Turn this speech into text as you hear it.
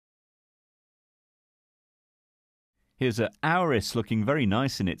Here's a Auris looking very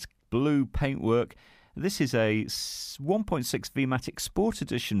nice in its blue paintwork. This is a 1.6 VMATIC Sport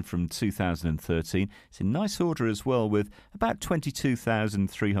Edition from 2013. It's in nice order as well, with about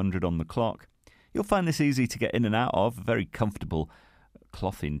 22,300 on the clock. You'll find this easy to get in and out of, a very comfortable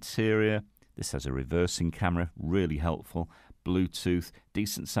cloth interior. This has a reversing camera, really helpful. Bluetooth,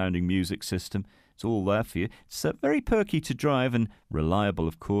 decent sounding music system. It's all there for you. It's very perky to drive and reliable,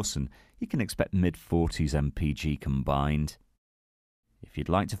 of course, and you can expect mid-40s MPG combined. If you'd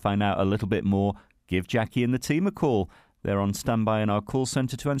like to find out a little bit more, give Jackie and the team a call. They're on standby in our call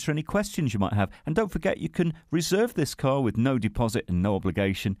centre to answer any questions you might have. And don't forget, you can reserve this car with no deposit and no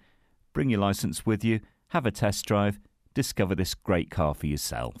obligation. Bring your licence with you, have a test drive, discover this great car for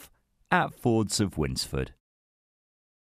yourself. At Fords of Winsford.